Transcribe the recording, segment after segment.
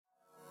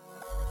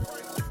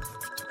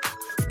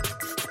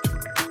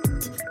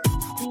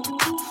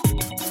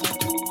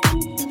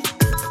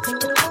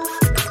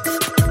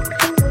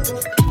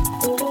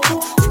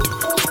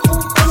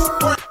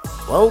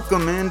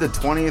Welcome into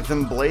 20th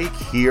and Blake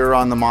here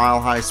on the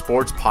Mile High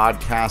Sports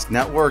Podcast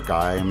Network.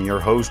 I am your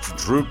host,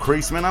 Drew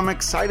Creasman. I'm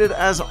excited,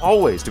 as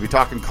always, to be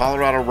talking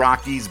Colorado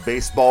Rockies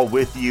baseball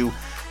with you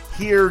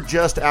here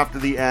just after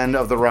the end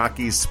of the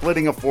Rockies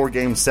splitting a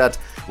 4-game set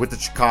with the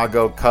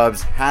Chicago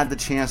Cubs. Had the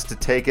chance to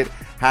take it,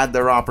 had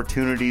their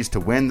opportunities to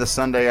win the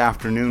Sunday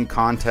afternoon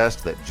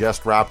contest that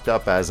just wrapped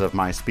up as of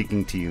my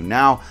speaking to you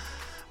now,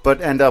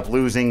 but end up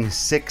losing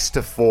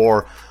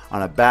 6-4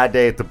 on a bad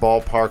day at the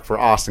ballpark for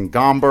Austin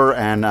Gomber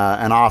and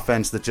an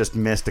offense that just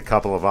missed a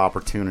couple of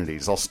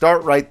opportunities. I'll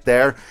start right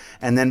there,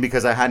 and then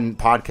because I hadn't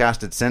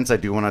podcasted since, I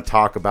do want to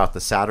talk about the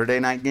Saturday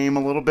night game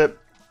a little bit.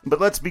 But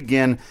let's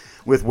begin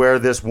with where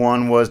this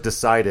one was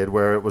decided,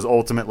 where it was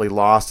ultimately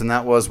lost, and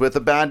that was with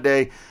a bad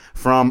day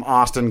from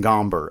Austin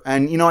Gomber.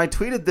 And, you know, I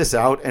tweeted this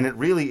out, and it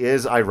really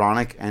is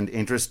ironic and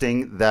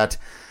interesting that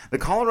the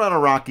Colorado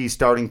Rockies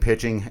starting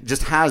pitching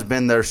just has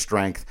been their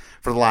strength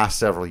for the last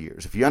several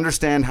years. If you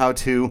understand how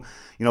to,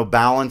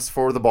 balance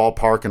for the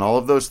ballpark and all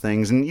of those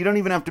things, and you don't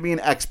even have to be an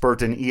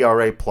expert in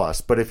ERA+,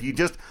 but if you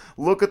just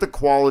look at the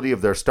quality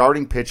of their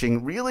starting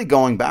pitching, really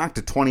going back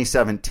to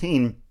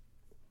 2017,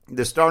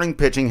 the starting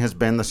pitching has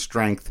been the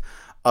strength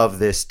of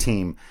this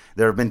team.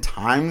 There have been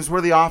times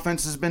where the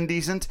offense has been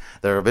decent.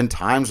 There have been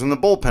times when the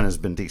bullpen has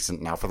been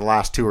decent. Now, for the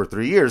last 2 or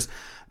 3 years,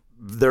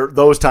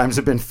 those times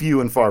have been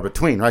few and far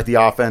between, right? The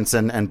offense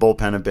and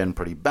bullpen have been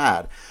pretty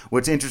bad.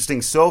 What's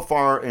interesting so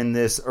far in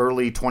this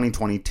early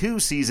 2022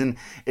 season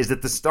is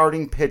that the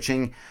starting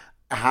pitching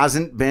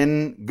hasn't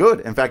been good.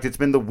 In fact, it's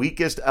been the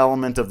weakest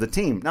element of the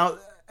team. Now,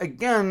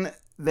 again,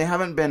 they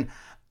haven't been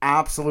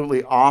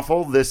absolutely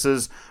awful. This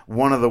is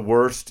one of the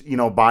worst,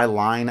 by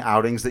line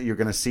outings that you're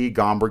going to see.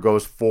 Gomber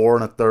goes 4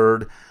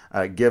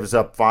 1/3, gives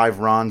up 5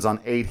 runs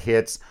on 8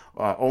 hits.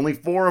 Only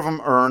 4 of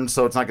them earned,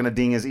 so it's not going to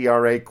ding his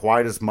ERA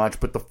quite as much.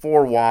 But the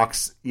 4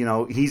 walks,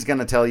 he's going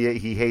to tell you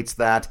he hates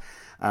that.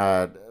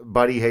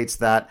 Buddy hates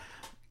that.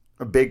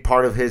 A big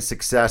part of his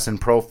success and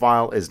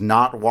profile is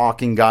not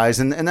walking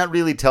guys, and that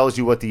really tells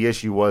you what the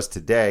issue was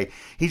today.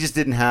 He just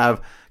didn't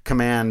have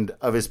command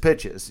of his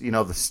pitches.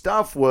 The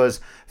stuff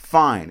was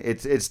fine.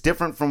 It's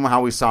different from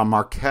how we saw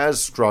Marquez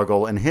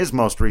struggle in his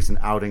most recent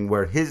outing,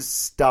 where his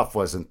stuff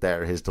wasn't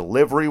there. His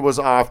delivery was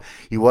off.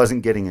 He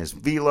wasn't getting his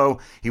velo.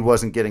 He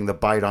wasn't getting the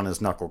bite on his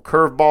knuckle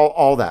curveball,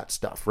 all that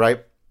stuff,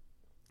 right?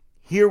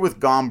 Here with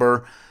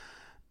Gomber,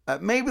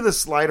 maybe the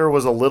slider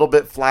was a little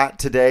bit flat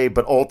today,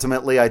 but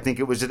ultimately I think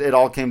it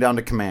all came down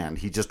to command.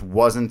 He just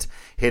wasn't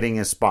hitting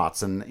his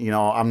spots. And,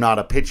 I'm not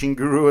a pitching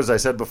guru, as I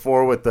said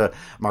before with the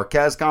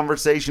Marquez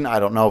conversation. I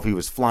don't know if he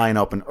was flying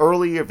open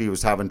early, if he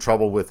was having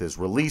trouble with his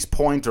release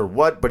point or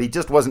what, but he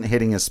just wasn't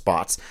hitting his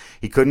spots.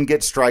 He couldn't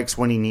get strikes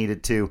when he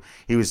needed to.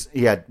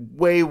 He had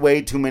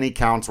way too many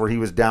counts where he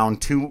was down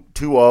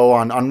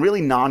 2-0 on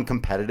really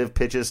non-competitive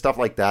pitches, stuff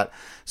like that.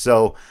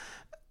 So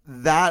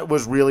that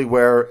was really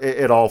where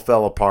it all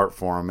fell apart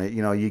for him.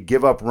 You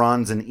give up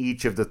runs in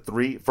each of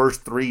the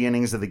first three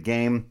innings of the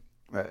game.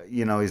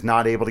 He's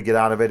not able to get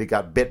out of it. He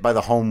got bit by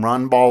the home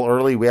run ball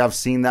early. We have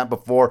seen that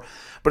before.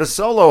 But a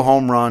solo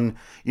home run,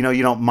 you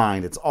don't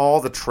mind. It's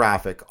all the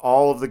traffic,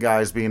 all of the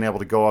guys being able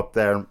to go up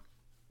there.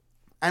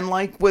 And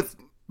like with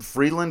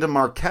Freeland and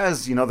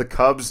Marquez, the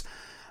Cubs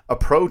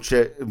approach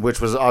it, which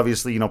was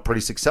obviously,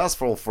 pretty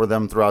successful for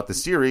them throughout the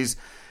series,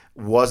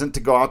 wasn't to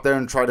go out there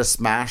and try to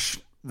smash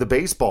the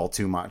baseball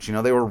too much.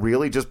 They were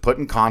really just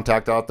putting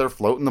contact out there,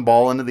 floating the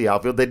ball into the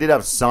outfield. They did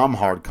have some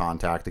hard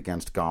contact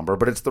against Gomber,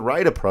 but it's the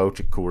right approach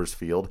at Coors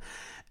Field,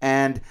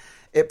 and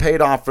it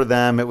paid off for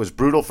them. It was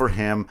brutal for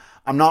him.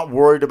 I'm not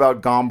worried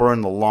about Gomber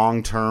in the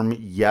long term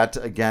yet.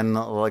 Again,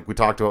 like we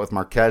talked about with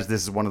Marquez,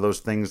 this is one of those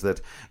things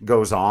that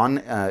goes on.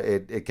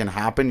 It can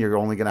happen. You're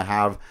only going to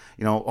have,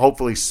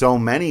 hopefully so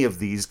many of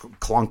these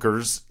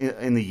clunkers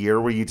in the year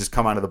where you just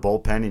come out of the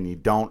bullpen and you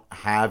don't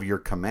have your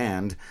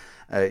command.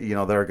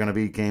 There are going to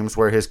be games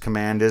where his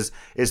command is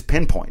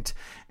pinpoint,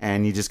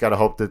 and you just got to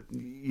hope that,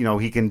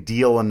 he can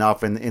deal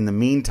enough in the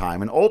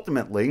meantime. And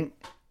ultimately,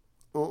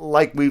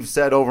 like we've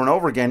said over and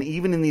over again,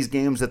 even in these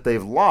games that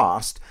they've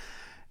lost,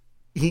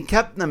 he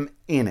kept them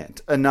in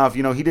it enough.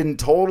 He didn't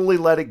totally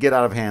let it get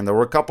out of hand. There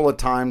were a couple of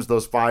times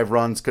those 5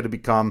 runs could have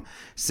become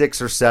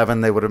 6 or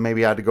 7. They would have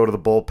maybe had to go to the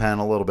bullpen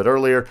a little bit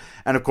earlier.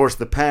 And of course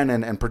the pen,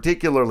 and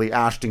particularly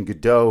Ashton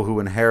Goudeau, who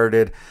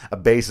inherited a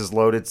bases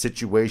loaded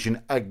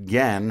situation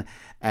again.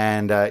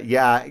 And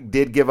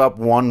did give up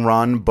 1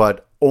 run,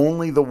 but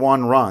only the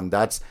 1 run.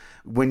 That's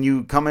when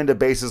you come into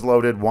bases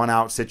loaded, 1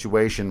 out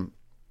situation.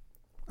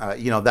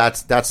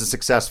 That's a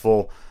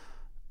successful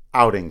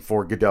outing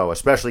for Goudeau,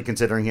 especially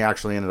considering he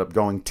actually ended up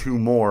going 2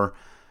 more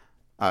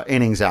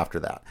innings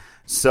after that.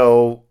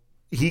 So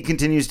he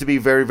continues to be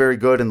very, very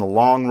good in the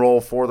long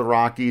roll for the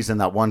Rockies, and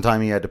that one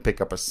time he had to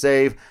pick up a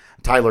save.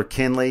 Tyler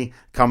Kinley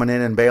coming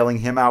in and bailing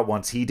him out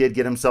once he did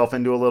get himself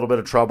into a little bit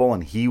of trouble,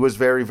 and he was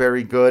very,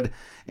 very good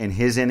in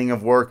his inning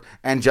of work.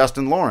 And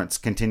Justin Lawrence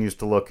continues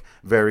to look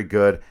very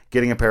good,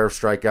 getting a pair of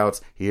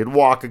strikeouts. He did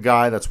walk a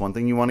guy. That's one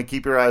thing you want to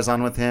keep your eyes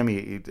on with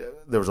him.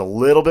 There was a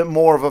little bit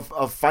more of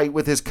a fight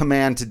with his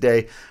command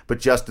today, but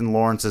Justin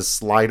Lawrence's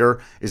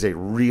slider is a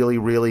really,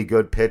 really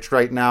good pitch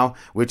right now,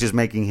 which is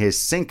making his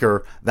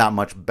sinker that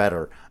much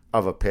better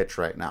of a pitch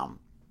right now.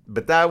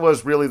 But that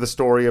was really the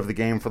story of the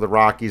game for the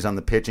Rockies on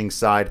the pitching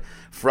side.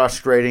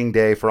 Frustrating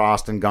day for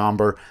Austin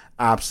Gomber,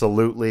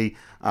 absolutely,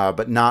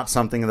 but not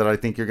something that I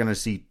think you're going to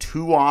see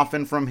too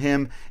often from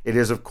him. It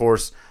is, of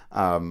course,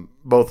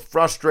 both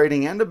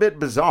frustrating and a bit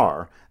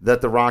bizarre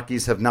that the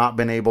Rockies have not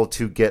been able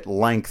to get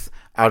length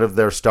out of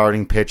their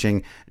starting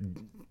pitching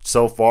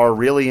so far,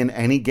 really, in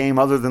any game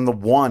other than the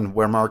one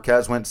where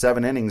Marquez went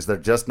 7 innings. They're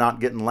just not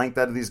getting length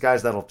out of these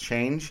guys. That'll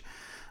change.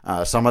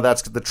 Some of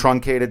that's the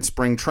truncated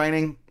spring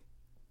training.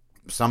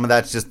 Some of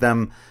that's just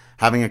them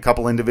having a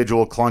couple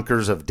individual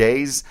clunkers of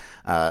days.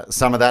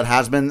 Some of that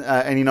has been,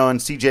 and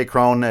CJ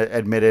Cron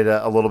admitted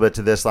a little bit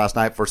to this last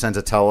night for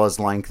Senzatella's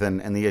length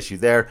and the issue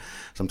there.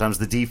 Sometimes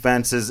the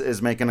defense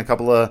is making a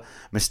couple of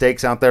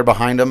mistakes out there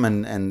behind them,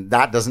 and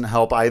that doesn't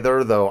help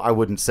either, though I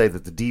wouldn't say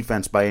that the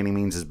defense by any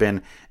means has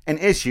been an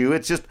issue.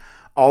 It's just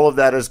all of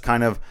that has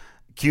kind of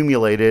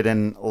accumulated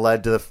and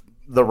led to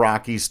the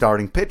Rockies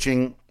starting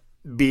pitching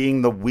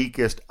being the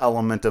weakest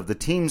element of the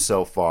team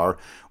so far,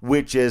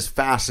 which is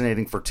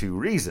fascinating for 2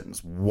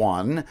 reasons.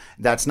 One,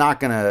 that's not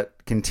going to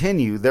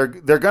continue. They're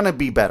going to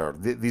be better.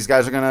 These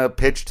guys are going to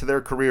pitch to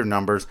their career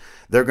numbers.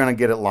 They're going to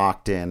get it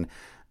locked in.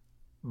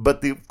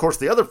 But of course,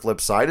 the other flip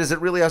side is it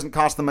really hasn't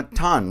cost them a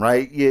ton,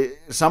 right?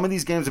 Some of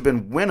these games have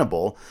been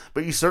winnable,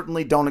 but you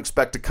certainly don't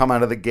expect to come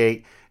out of the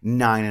gate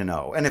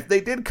 9-0. And if they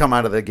did come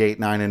out of the gate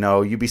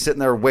 9-0, you'd be sitting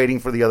there waiting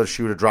for the other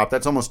shoe to drop.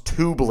 That's almost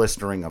too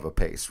blistering of a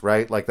pace,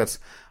 right? Like, that's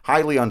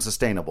highly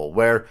unsustainable.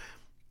 Where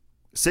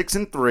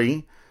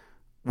 6-3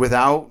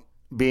 without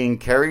being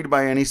carried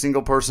by any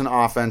single person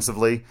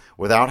offensively,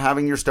 without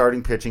having your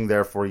starting pitching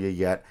there for you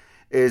yet,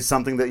 is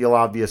something that you'll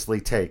obviously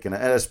take. And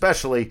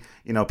especially,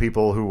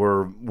 people who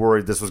were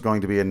worried this was going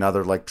to be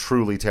another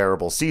truly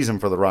terrible season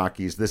for the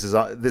Rockies. This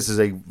is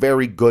a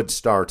very good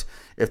start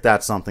if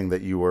that's something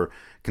that you were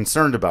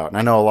concerned about. And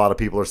I know a lot of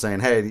people are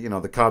saying, hey,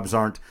 the Cubs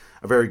aren't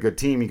a very good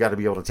team. You got to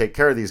be able to take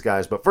care of these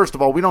guys. But first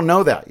of all, we don't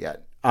know that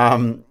yet.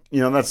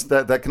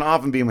 That can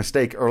often be a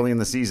mistake early in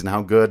the season,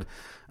 how good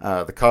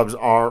the Cubs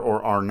are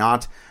or are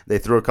not. They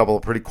threw a couple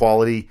of pretty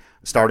quality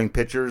starting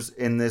pitchers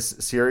in this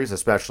series,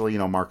 especially,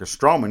 Marcus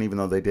Stroman, even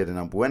though they did end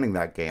up winning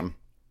that game.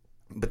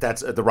 But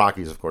that's the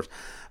Rockies, of course.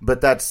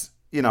 But that's,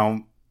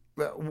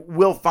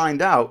 we'll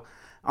find out.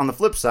 On the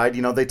flip side,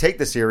 they take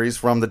the series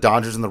from the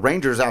Dodgers and the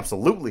Rangers,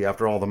 absolutely,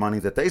 after all the money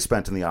that they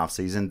spent in the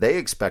offseason. They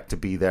expect to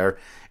be there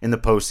in the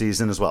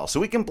postseason as well.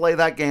 So we can play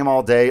that game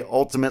all day,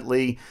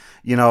 ultimately,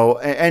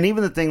 and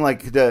even the thing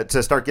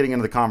to start getting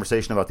into the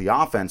conversation about the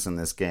offense in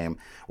this game,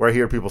 where I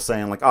hear people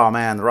saying oh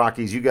man, the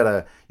Rockies, you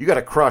gotta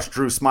crush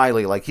Drew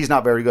Smyly. He's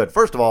not very good.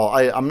 First of all,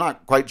 I'm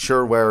not quite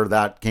sure where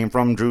that came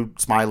from. Drew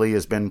Smyly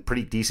has been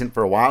pretty decent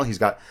for a while. He's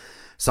got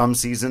some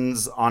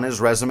seasons on his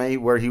resume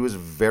where he was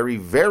very,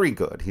 very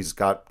good. He's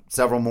got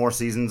several more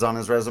seasons on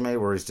his resume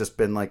where he's just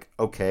been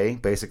okay,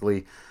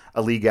 basically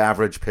a league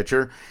average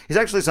pitcher. He's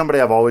actually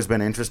somebody I've always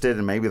been interested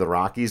in, maybe the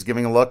Rockies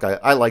giving a look.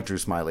 I like Drew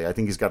Smyly. I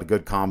think he's got a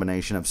good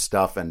combination of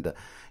stuff, and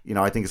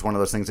I think it's one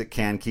of those things that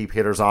can keep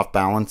hitters off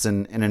balance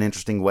in an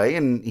interesting way,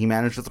 and he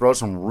managed to throw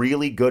some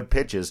really good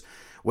pitches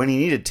when he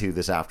needed to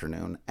this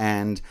afternoon.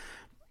 And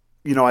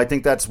I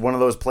think that's one of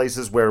those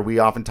places where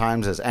we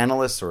oftentimes as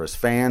analysts or as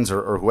fans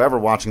or whoever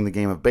watching the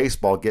game of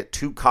baseball get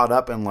too caught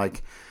up in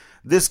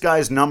this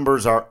guy's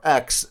numbers are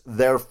X,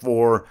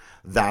 therefore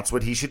that's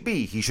what he should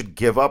be. He should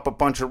give up a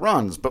bunch of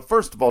runs. But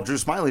first of all, Drew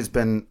Smyly's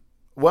been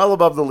well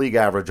above the league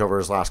average over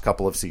his last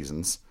couple of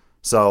seasons.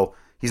 So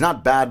he's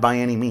not bad by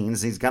any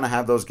means. He's going to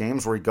have those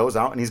games where he goes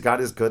out and he's got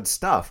his good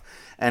stuff.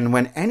 And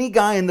when any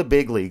guy in the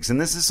big leagues, and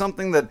this is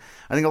something that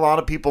I think a lot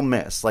of people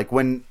miss,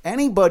 when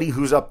anybody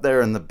who's up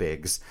there in the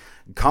bigs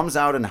comes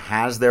out and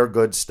has their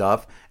good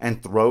stuff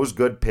and throws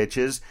good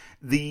pitches,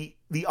 the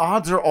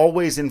odds are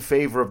always in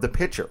favor of the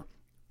pitcher.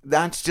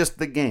 That's just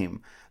the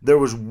game. There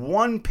was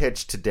one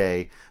pitch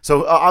today.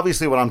 So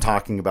obviously what I'm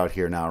talking about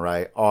here now,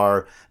 right,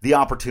 are the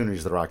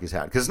opportunities the Rockies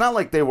had. Because it's not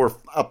like they were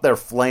up there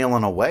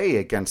flailing away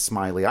against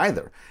Smyly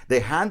either. They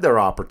had their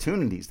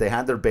opportunities. They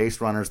had their base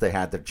runners. They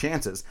had their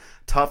chances.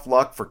 Tough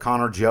luck for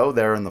Connor Joe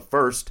there in the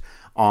first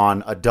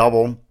on a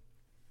double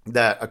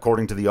that,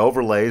 according to the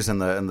overlays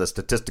and the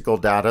statistical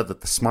data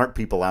that the smart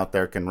people out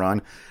there can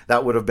run,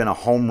 that would have been a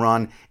home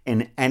run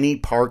in any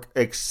park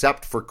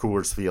except for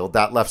Coors Field.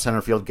 That left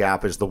center field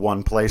gap is the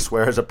one place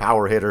where, as a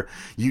power hitter,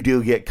 you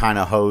do get kind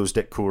of hosed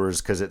at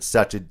Coors because it's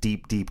such a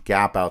deep, deep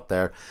gap out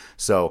there.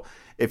 So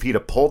if he'd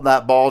have pulled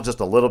that ball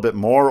just a little bit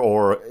more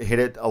or hit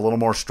it a little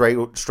more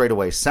straight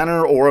away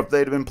center, or if they'd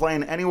have been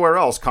playing anywhere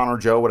else, Connor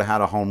Joe would have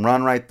had a home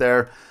run right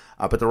there.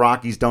 But the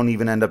Rockies don't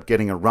even end up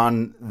getting a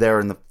run there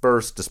in the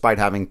first, despite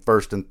having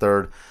first and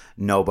third,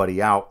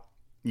 nobody out.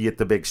 You get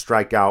the big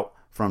strikeout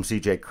from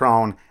C.J.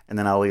 Cron, and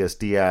then Elias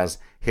Diaz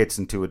hits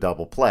into a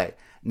double play.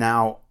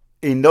 Now,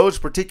 in those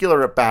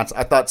particular at-bats,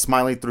 I thought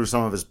Smiley threw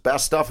some of his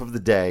best stuff of the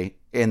day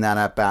in that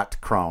at-bat to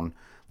Cron.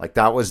 Like,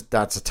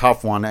 that's a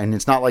tough one, and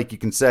it's not like you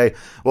can say,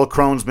 well,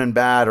 Cron's been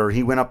bad, or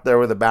he went up there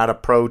with a bad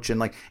approach. And,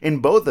 like, in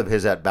both of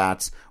his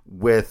at-bats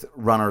with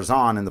runners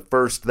on, in the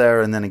first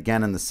there and then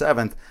again in the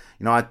seventh,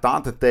 I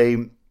thought that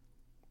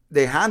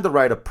they had the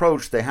right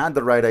approach, they had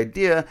the right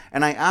idea,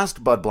 and I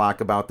asked Bud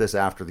Black about this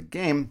after the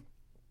game,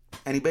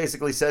 and he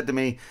basically said to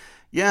me,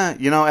 yeah,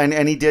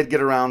 and he did get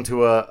around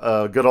to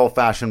a good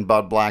old-fashioned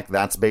Bud Black,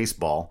 that's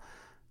baseball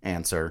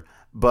answer,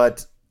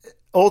 but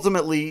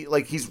ultimately,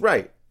 like, he's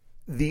right.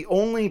 The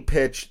only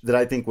pitch that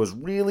I think was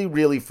really,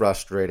 really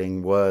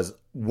frustrating was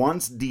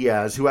once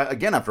Diaz, who,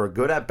 again, after a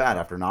good at-bat,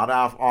 after not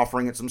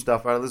offering it some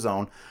stuff out of the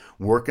zone,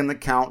 working the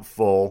count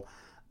full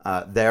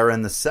there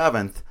in the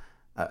seventh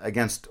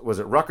against, was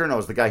it Rucker? No, it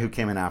was the guy who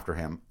came in after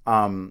him.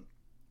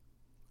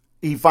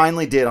 He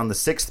finally did on the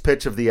sixth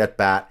pitch of the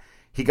at-bat.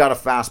 He got a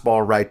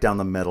fastball right down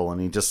the middle, and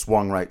he just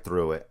swung right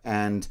through it.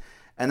 And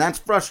that's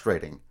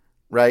frustrating.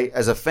 Right?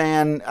 As a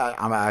fan,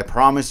 I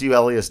promise you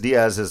Elias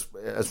Diaz is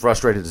as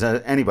frustrated as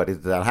anybody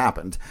that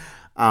happened.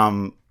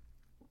 But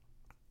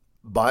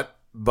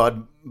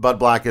Bud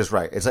Black is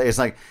right. It's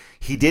like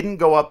he didn't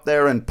go up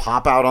there and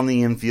pop out on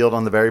the infield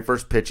on the very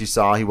first pitch he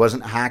saw. He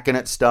wasn't hacking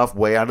at stuff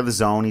way out of the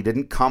zone. He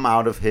didn't come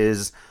out of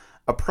his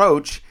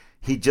approach.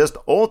 He just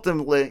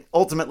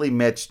ultimately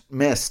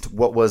missed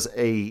what was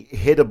a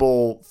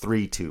hittable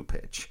 3-2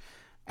 pitch.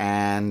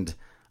 And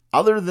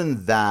other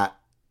than that,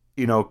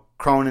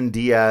 Cron and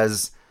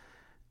Diaz,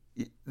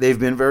 they've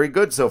been very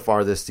good so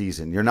far this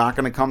season. You're not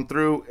going to come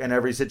through in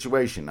every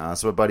situation.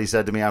 That's what Buddy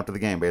said to me after the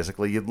game.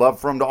 Basically, you'd love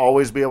for him to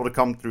always be able to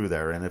come through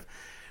there. And if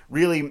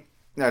really,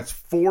 that's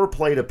 4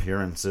 plate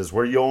appearances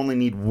where you only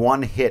need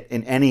 1 hit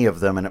in any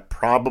of them, and it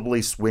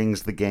probably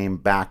swings the game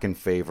back in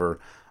favor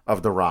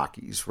of the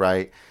Rockies,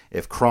 right?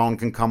 If Cron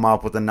can come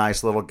up with a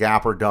nice little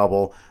gap or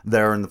double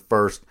there in the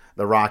first,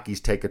 the Rockies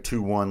take a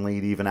 2-1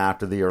 lead even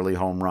after the early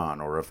home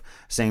run. Or if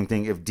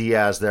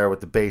Diaz there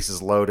with the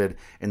bases loaded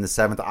in the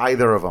seventh,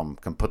 either of them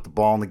can put the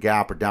ball in the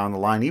gap or down the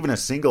line. Even a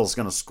single is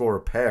going to score a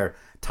pair,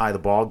 tie the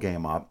ball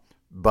game up.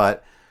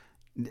 But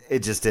it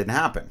just didn't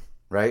happen,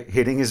 right?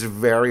 Hitting is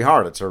very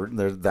hard.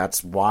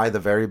 That's why the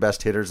very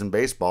best hitters in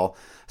baseball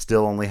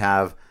still only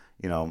have,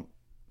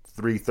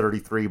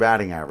 333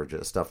 batting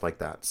averages, stuff like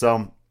that.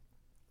 So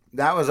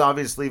that was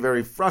obviously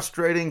very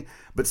frustrating,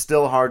 but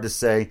still hard to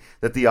say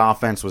that the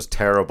offense was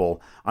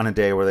terrible on a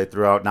day where they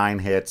threw out 9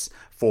 hits,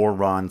 4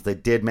 runs. They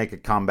did make a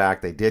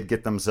comeback. They did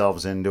get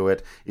themselves into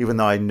it, even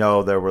though I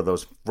know there were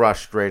those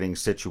frustrating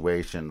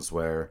situations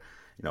where,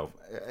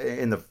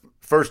 in the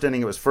first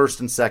inning, it was first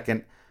and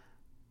second,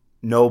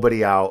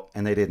 nobody out,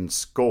 and they didn't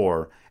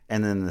score.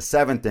 And then in the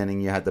seventh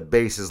inning, you had the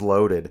bases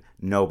loaded,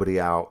 nobody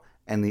out,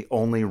 and the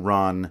only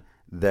run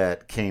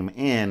that came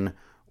in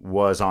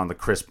was on the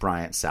Chris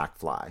Bryant sac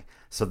fly.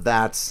 So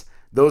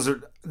those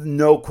are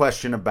no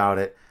question about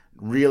it.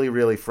 Really,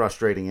 really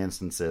frustrating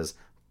instances.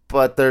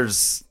 But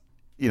there's,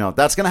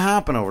 that's going to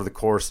happen over the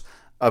course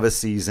of a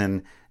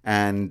season.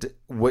 And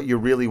what you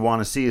really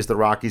want to see is the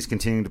Rockies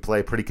continuing to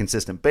play pretty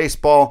consistent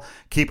baseball,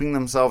 keeping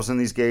themselves in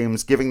these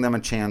games, giving them a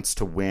chance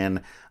to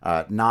win,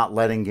 not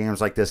letting games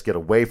like this get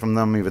away from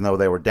them, even though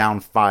they were down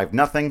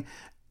 5-0.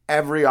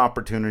 Every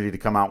opportunity to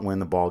come out and win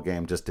the ball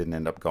game just didn't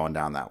end up going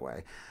down that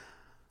way.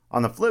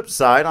 On the flip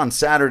side, on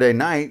Saturday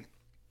night,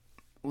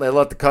 they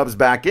let the Cubs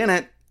back in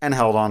it and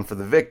held on for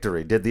the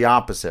victory. Did the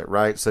opposite,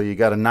 right? So you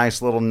got a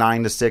nice little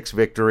 9-6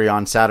 victory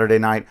on Saturday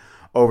night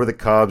over the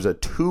Cubs. A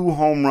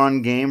 2-home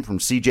run game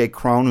from C.J.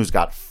 Cron, who's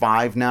got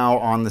 5 now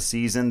on the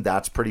season.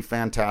 That's a pretty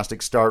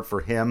fantastic start for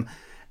him.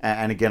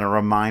 And again, a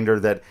reminder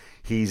that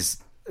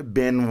he's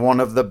been one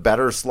of the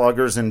better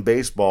sluggers in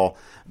baseball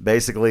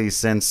basically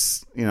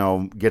since,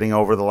 getting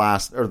over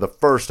the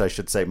first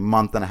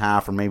month and a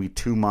half or maybe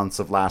 2 months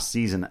of last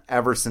season.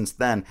 Ever since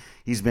then,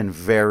 he's been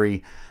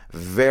very,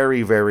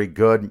 very, very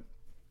good.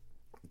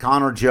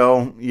 Connor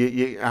Joe,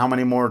 how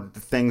many more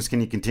things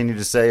can you continue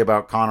to say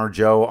about Connor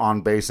Joe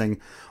on basing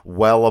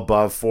well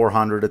above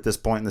 400 at this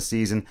point in the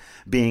season,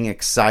 being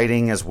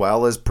exciting as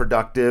well as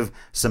productive,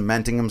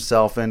 cementing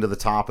himself into the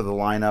top of the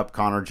lineup?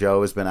 Connor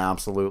Joe has been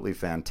absolutely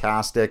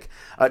fantastic.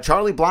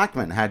 Charlie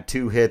Blackmon had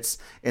 2 hits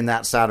in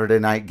that Saturday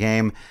night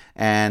game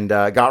and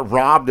got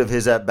robbed of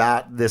his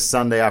at-bat this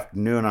Sunday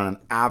afternoon on an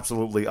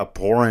absolutely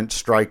abhorrent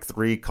strike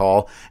 3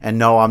 call. And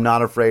no, I'm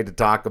not afraid to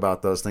talk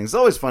about those things. It's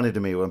always funny to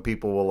me when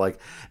people will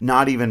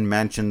not even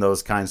mention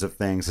those kinds of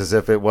things as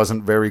if it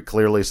wasn't very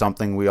clearly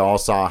something we all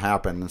saw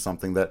happen and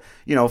something that,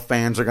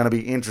 fans are going to be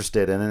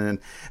interested in. And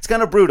it's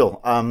kind of brutal.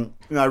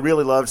 I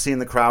really loved seeing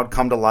the crowd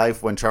come to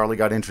life when Charlie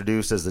got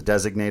introduced as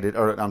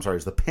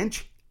the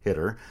pinch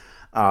hitter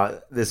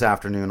this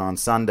afternoon on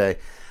Sunday.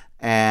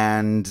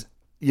 And,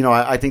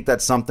 I think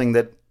that's something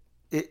that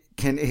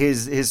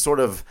his sort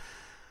of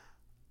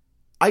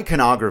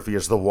iconography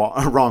is the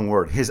wrong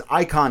word. His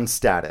icon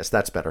status,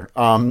 that's better.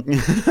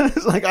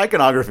 It's like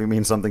iconography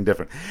means something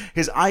different.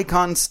 His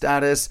icon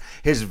status,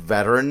 his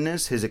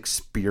veteranness, his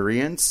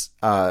experience,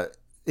 I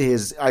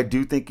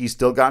do think he's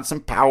still got some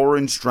power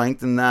and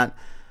strength in that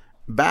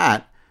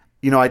bat.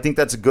 I think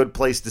that's a good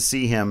place to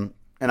see him.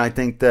 And I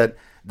think that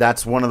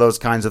that's one of those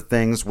kinds of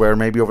things where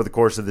maybe over the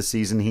course of the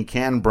season he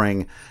can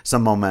bring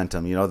some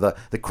momentum.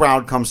 The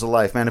crowd comes to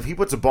life. Man, if he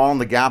puts a ball in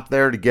the gap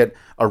there to get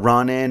a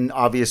run in,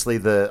 obviously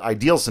the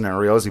ideal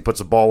scenario is he puts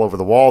a ball over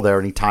the wall there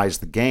and he ties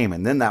the game.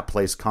 And then that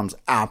place comes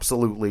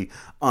absolutely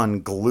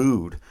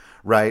unglued,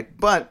 right?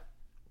 But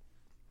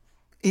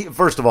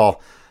first of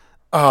all,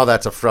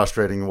 that's a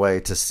frustrating way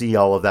to see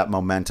all of that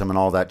momentum and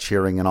all that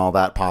cheering and all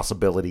that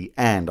possibility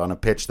end on a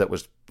pitch that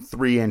was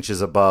 3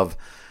 inches above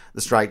the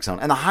strike zone.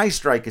 And the high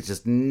strike is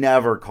just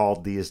never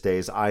called these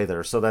days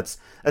either. So that's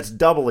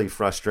doubly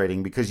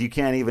frustrating because you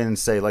can't even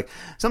say, like,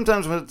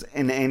 sometimes when it's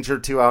an inch or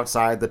two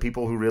outside, the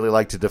people who really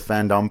like to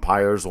defend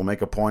umpires will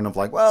make a point of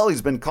like, well,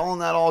 he's been calling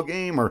that all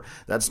game, or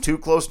that's too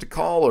close to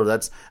call, or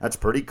that's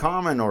pretty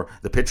common, or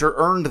the pitcher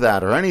earned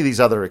that, or any of these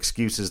other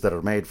excuses that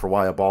are made for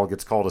why a ball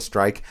gets called a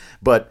strike.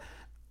 But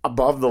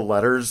above the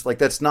letters, like,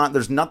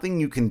 there's nothing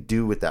you can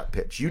do with that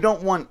pitch. You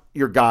don't want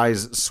your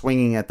guys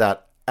swinging at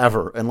that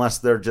ever unless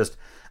they're just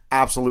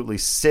absolutely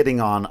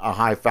sitting on a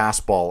high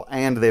fastball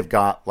and they've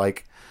got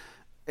like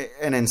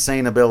an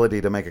insane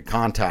ability to make a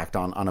contact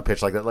on a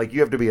pitch like that. Like, you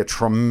have to be a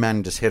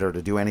tremendous hitter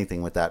to do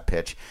anything with that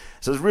pitch.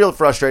 So it's real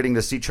frustrating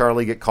to see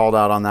Charlie get called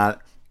out on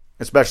that,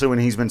 especially when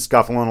he's been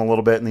scuffling a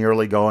little bit in the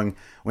early going,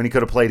 when he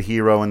could have played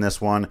hero in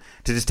this one,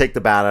 to just take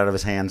the bat out of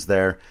his hands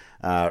there.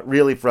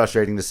 Really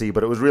frustrating to see,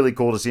 but it was really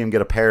cool to see him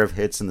get a pair of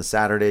hits in the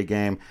Saturday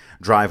game,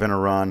 drive in a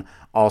run,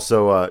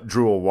 also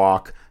drew a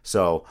walk.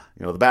 So,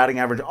 the batting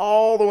average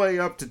all the way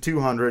up to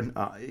 200.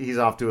 He's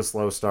off to a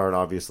slow start,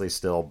 obviously,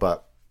 still,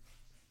 but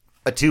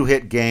a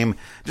 2-hit game.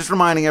 Just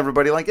reminding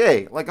everybody, like,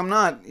 hey, like, I'm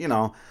not, you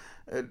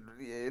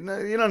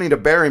don't need to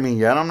bury me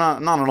yet. I'm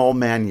not an old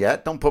man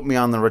yet. Don't put me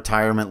on the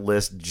retirement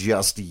list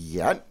just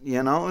yet.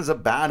 It was a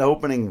bad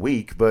opening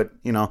week, but,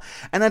 and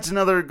that's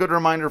another good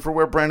reminder for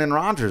where Brendan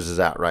Rodgers is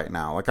at right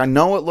now. Like, I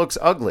know it looks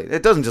ugly.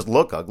 It doesn't just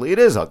look ugly. It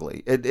is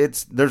ugly.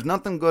 There's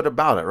nothing good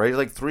about it, right? He's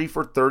like 3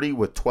 for 30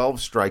 with 12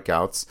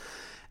 strikeouts,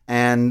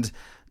 and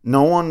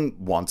no one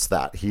wants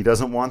that. He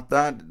doesn't want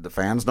that. The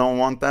fans don't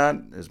want that.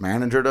 His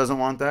manager doesn't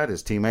want that.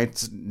 His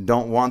teammates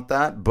don't want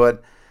that,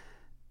 but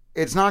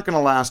it's not going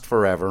to last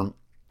forever.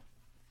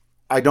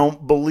 I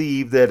don't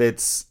believe that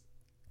it's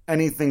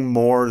anything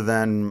more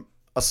than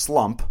a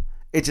slump.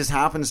 It just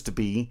happens to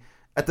be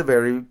at the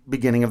very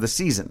beginning of the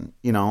season.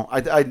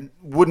 I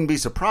wouldn't be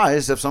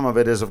surprised if some of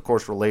it is, of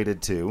course,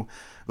 related to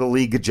the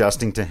league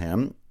adjusting to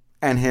him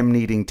and him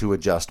needing to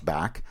adjust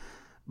back.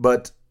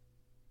 But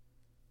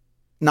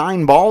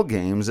 9 ball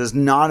games is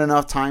not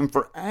enough time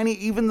for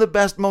even the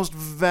best, most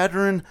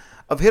veteran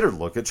of hitters.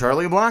 Look at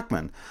Charlie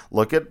Blackmon.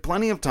 Look at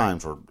plenty of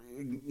times where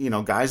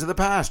guys of the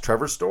past,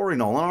 Trevor Story,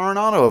 Nolan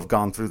Arenado, have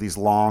gone through these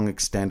long,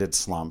 extended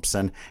slumps.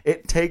 And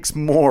it takes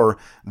more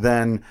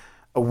than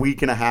a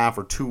week and a half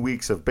or 2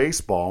 weeks of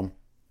baseball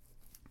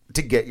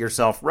to get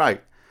yourself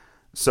right.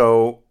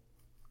 So,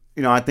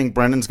 I think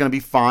Brendan's going to be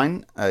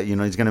fine.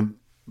 He's going to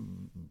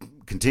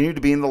continue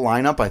to be in the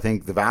lineup, I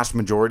think, the vast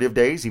majority of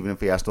days, even if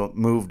he has to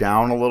move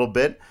down a little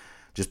bit,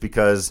 just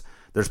because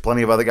there's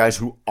plenty of other guys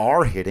who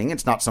are hitting.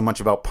 It's not so much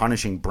about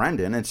punishing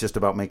Brendan. It's just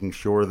about making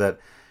sure that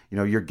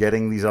you're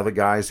getting these other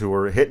guys who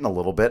are hitting a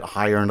little bit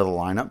higher into the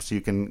lineup so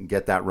you can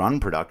get that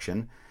run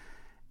production.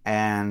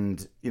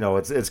 And,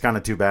 it's kind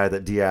of too bad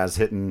that Diaz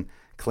hitting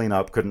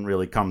cleanup couldn't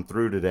really come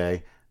through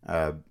today,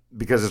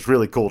 because it's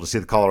really cool to see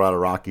the Colorado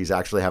Rockies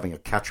actually having a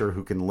catcher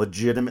who can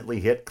legitimately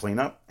hit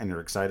cleanup, and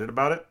you're excited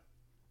about it.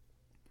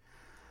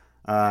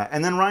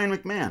 And then Ryan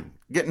McMahon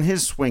getting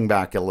his swing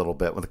back a little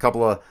bit with a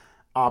couple of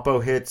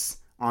oppo hits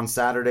on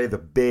Saturday, the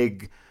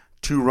big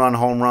 2-run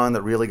home run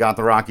that really got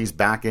the Rockies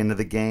back into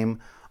the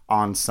game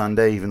on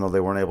Sunday, even though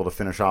they weren't able to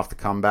finish off the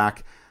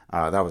comeback.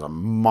 That was a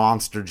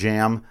monster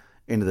jam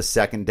into the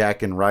second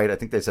deck and right. I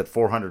think they said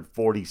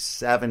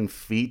 447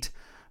 feet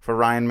for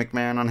Ryan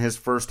McMahon on his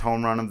first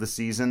home run of the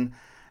season.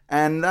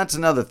 And that's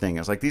another thing.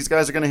 It's like these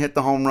guys are going to hit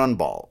the home run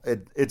ball.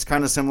 It's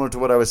kind of similar to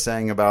what I was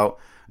saying about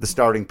the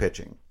starting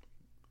pitching.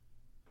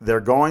 They're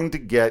going to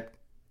get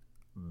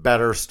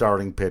better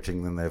starting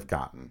pitching than they've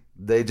gotten.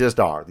 They just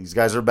are. These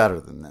guys are better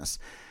than this.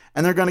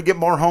 And they're going to get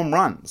more home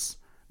runs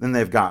than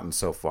they've gotten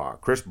so far.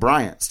 Chris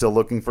Bryant still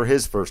looking for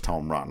his first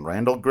home run.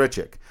 Randall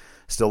Grichuk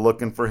still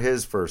looking for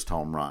his first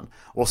home run.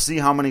 We'll see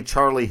how many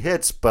Charlie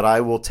hits, but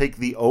I will take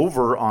the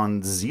over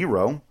on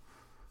 0.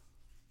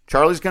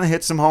 Charlie's going to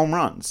hit some home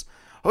runs.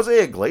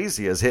 Jose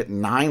Iglesias hit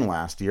 9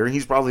 last year.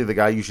 He's probably the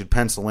guy you should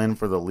pencil in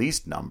for the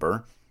least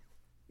number,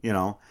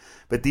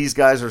 But these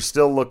guys are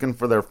still looking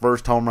for their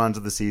first home runs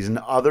of the season.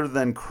 Other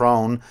than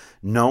Cron,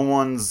 no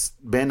one's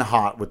been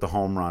hot with the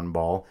home run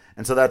ball.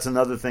 And so that's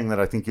another thing that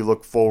I think you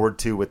look forward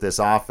to with this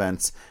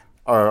offense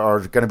are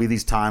going to be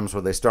these times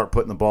where they start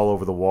putting the ball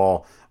over the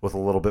wall with a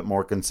little bit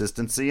more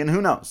consistency. And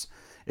who knows?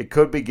 it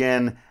could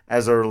begin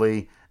as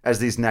early as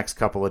these next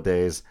couple of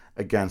days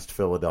against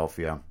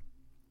Philadelphia.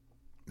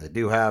 They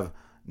do have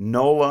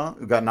Nola,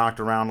 who got knocked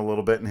around a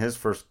little bit in his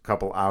first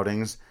couple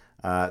outings,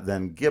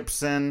 then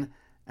Gibson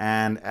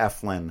and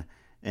Eflin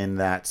in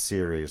that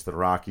series. The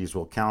Rockies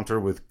will counter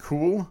with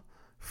Kuhl,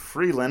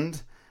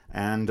 Freeland,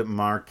 and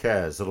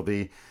Marquez. It'll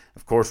be,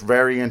 of course,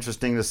 very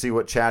interesting to see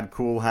what Chad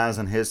Kuhl has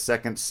in his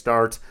second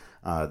start.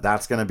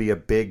 That's going to be a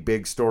big,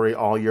 big story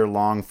all year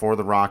long for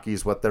the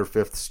Rockies, what their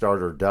fifth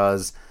starter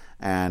does.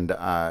 And,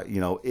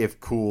 if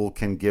Kuhl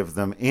can give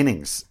them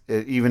innings,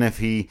 even if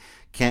he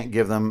can't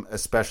give them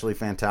especially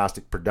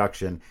fantastic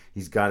production,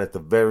 he's got to at the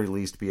very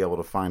least be able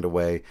to find a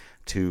way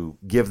to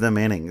give them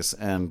innings.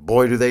 And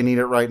boy, do they need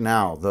it right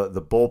now.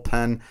 The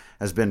bullpen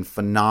has been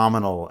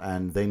phenomenal,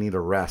 and they need a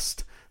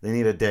rest. They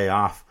need a day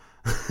off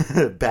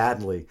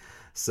badly.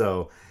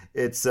 So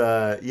it's,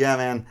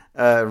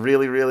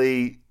 really,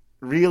 really,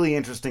 really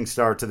interesting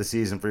start to the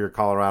season for your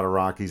Colorado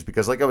Rockies,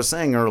 because like I was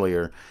saying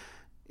earlier,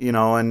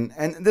 and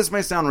this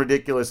may sound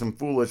ridiculous and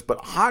foolish, but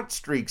hot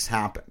streaks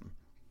happen.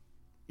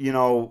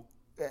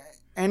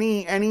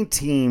 Any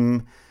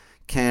team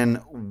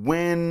can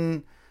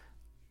win,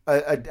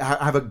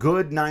 have a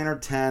good 9 or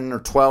 10 or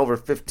 12 or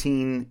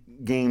 15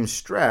 game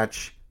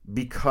stretch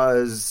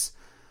because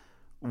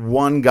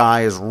one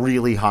guy is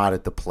really hot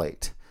at the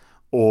plate,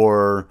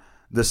 or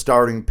the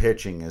starting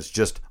pitching is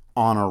just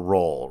on a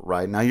roll,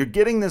 right? Now you're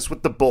getting this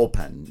with the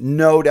bullpen,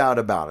 no doubt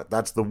about it.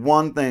 That's the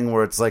one thing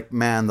where it's like,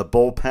 man, the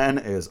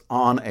bullpen is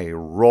on a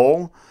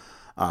roll.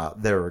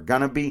 There are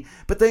gonna be,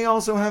 but they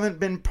also haven't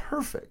been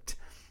perfect.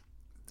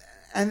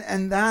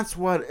 And that's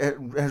what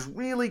has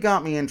really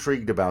got me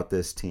intrigued about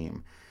this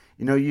team.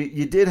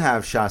 You did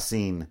have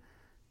Chacín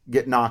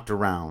get knocked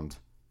around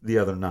the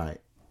other night.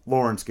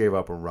 Lawrence gave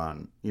up a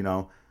run.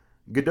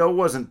 Godot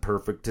wasn't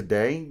perfect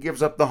today. He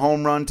gives up the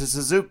home run to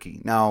Suzuki.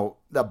 Now,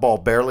 that ball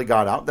barely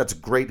got out. That's a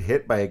great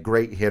hit by a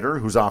great hitter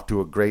who's off to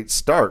a great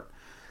start.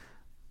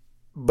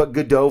 But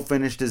Godot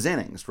finished his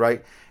innings,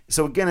 right?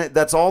 So again,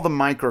 that's all the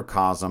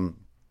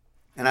microcosm.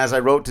 And as I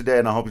wrote today,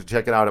 and I hope you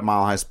check it out at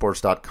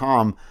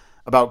milehighsports.com,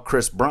 about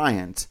Chris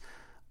Bryant,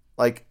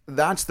 like,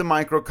 that's the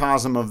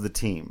microcosm of the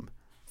team.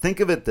 Think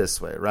of it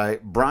this way,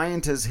 right?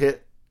 Bryant has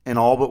hit in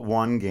all but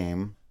one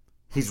game.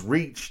 He's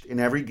reached in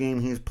every game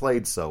he's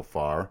played so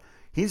far.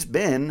 He's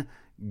been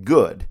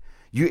good.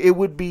 You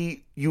would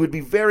be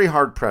very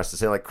hard pressed to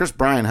say, like, Chris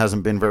Bryant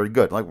hasn't been very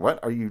good. Like, what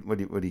are you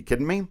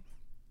kidding me?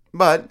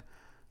 But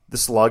the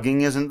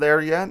slugging isn't there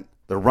yet.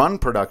 The run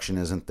production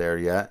isn't there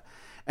yet.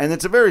 And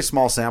it's a very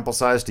small sample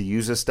size to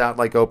use a stat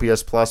like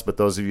OPS plus, but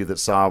those of you that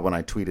saw when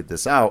I tweeted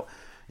this out,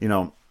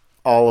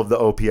 all of the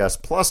OPS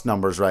plus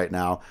numbers right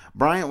now,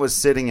 Bryant was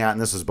sitting at, and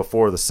this was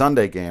before the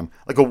Sunday game,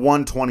 like a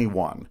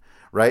 121,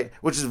 right?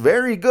 Which is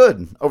very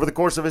good over the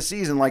course of a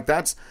season. Like,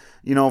 that's,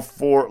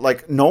 for,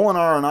 like, Nolan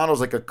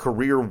Arenado's like a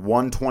career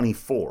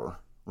 124,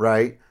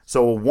 right?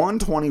 So a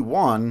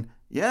 121,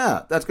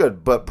 yeah, that's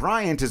good. But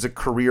Bryant is a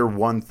career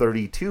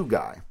 132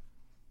 guy.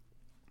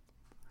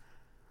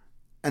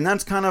 And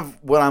that's kind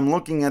of what I'm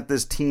looking at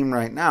this team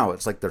right now.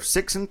 It's like they're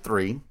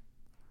 6-3.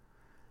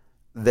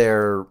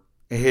 They're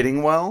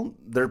hitting well.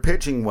 They're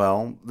pitching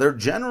well. They're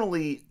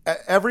generally,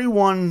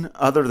 everyone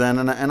other than,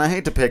 and I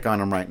hate to pick on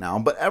them right now,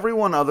 but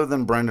everyone other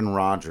than Brendan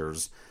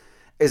Rodgers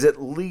is at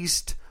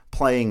least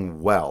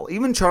playing well.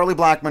 Even Charlie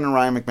Blackmon and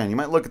Ryan McMahon, you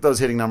might look at those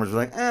hitting numbers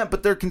and be like,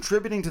 but they're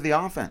contributing to the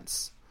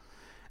offense.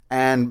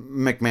 And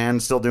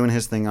McMahon's still doing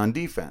his thing on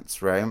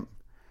defense, right?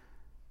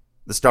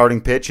 The starting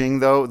pitching,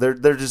 though,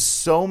 there's just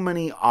so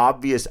many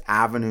obvious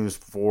avenues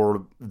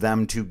for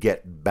them to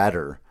get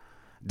better,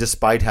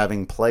 despite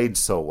having played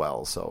so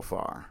well so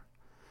far.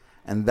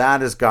 And that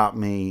has got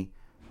me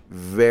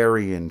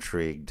very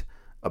intrigued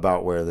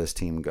about where this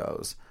team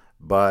goes.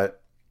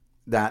 But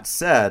that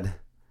said,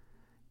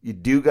 you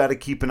do got to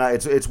keep an eye.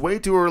 It's way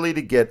too early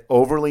to get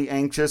overly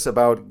anxious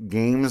about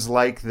games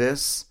like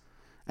this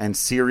and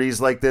series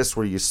like this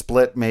where you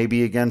split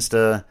maybe against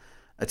a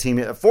team.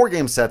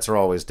 4-game sets are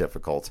always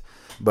difficult,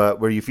 but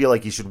where you feel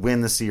like you should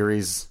win the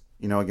series,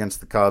 against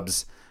the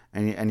Cubs,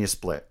 and you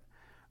split,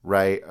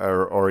 right?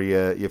 Or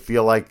you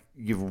feel like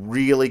you've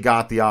really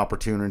got the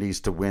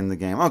opportunities to win the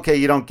game. Okay,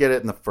 you don't get it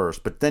in the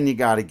first, but then you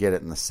got to get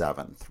it in the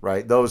 7th,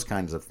 right? Those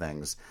kinds of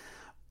things.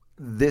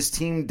 This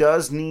team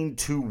does need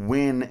to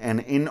win an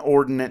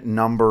inordinate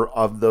number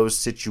of those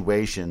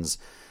situations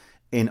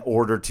in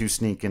order to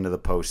sneak into the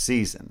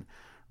postseason,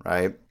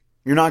 right?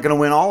 You're not going to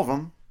win all of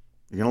them.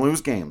 You're going to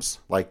lose games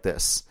like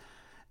this.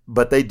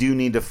 But they do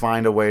need to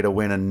find a way to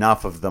win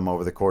enough of them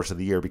over the course of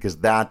the year, because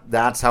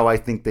that's how I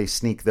think they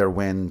sneak their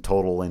win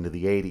total into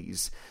the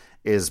 80s,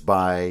 is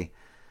by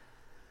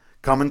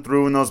coming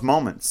through in those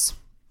moments.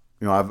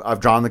 I've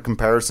drawn the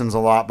comparisons a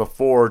lot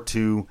before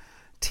to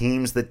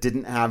teams that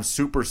didn't have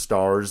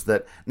superstars.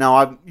 That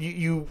now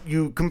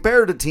you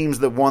compare to teams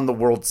that won the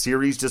World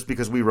Series just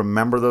because we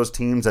remember those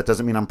teams. That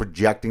doesn't mean I'm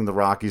projecting the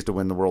Rockies to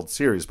win the World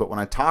Series. But when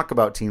I talk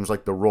about teams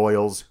like the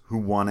Royals who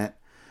won it,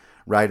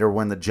 right, or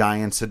when the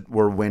Giants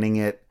were winning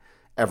it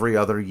every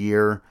other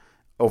year,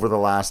 over the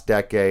last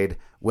decade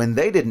when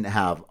they didn't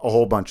have a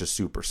whole bunch of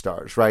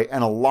superstars, right?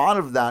 And a lot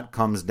of that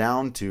comes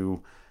down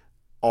to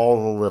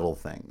all the little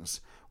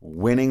things,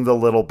 winning the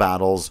little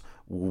battles,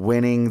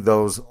 winning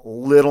those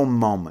little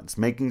moments,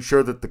 making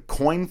sure that the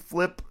coin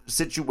flip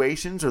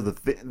situations are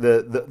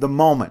the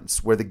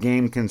moments where the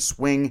game can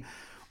swing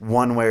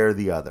one way or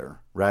the other,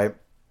 right?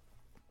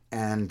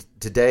 And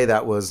today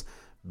that was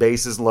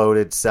bases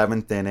loaded,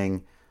 7th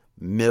inning,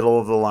 middle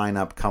of the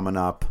lineup coming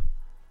up.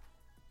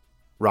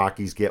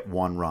 Rockies get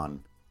 1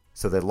 run.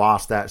 So they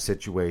lost that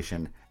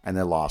situation and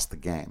they lost the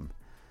game.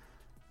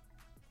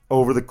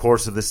 Over the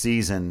course of the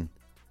season,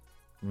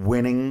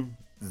 winning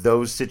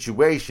those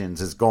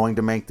situations is going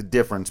to make the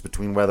difference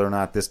between whether or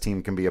not this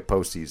team can be a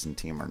postseason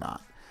team or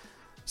not.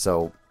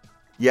 So,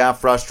 yeah,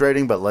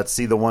 frustrating, but let's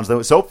see the ones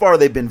that... So far,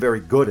 they've been very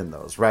good in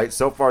those, right?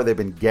 So far, they've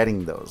been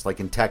getting those, like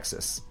in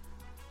Texas.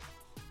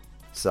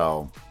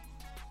 So,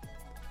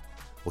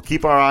 we'll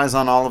keep our eyes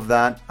on all of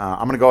that.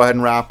 I'm going to go ahead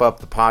and wrap up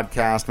the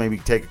podcast, maybe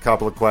take a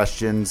couple of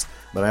questions,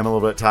 but I'm a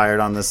little bit tired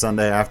on this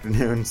Sunday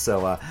afternoon,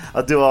 so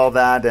I'll do all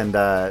that and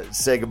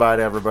say goodbye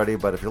to everybody.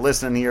 But if you're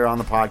listening here on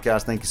the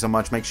podcast, thank you so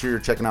much. Make sure you're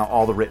checking out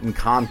all the written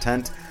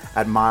content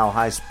at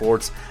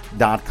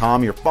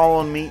milehighsports.com. You're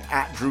following me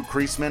at Drew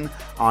Creasman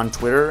on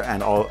Twitter,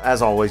 and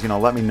as always,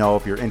 let me know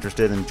if you're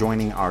interested in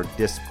joining our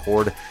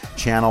Discord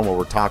channel where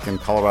we're talking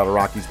Colorado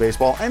Rockies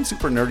baseball and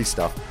super nerdy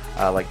stuff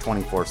like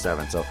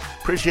 24/7. So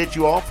appreciate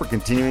you all for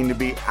continuing to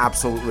be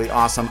absolutely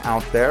awesome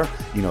out there.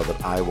 You know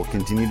that I will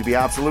continue to be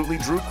absolutely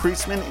Drew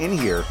Creasman in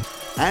here.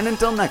 And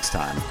until next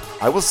time,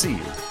 I will see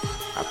you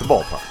at the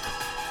ballpark.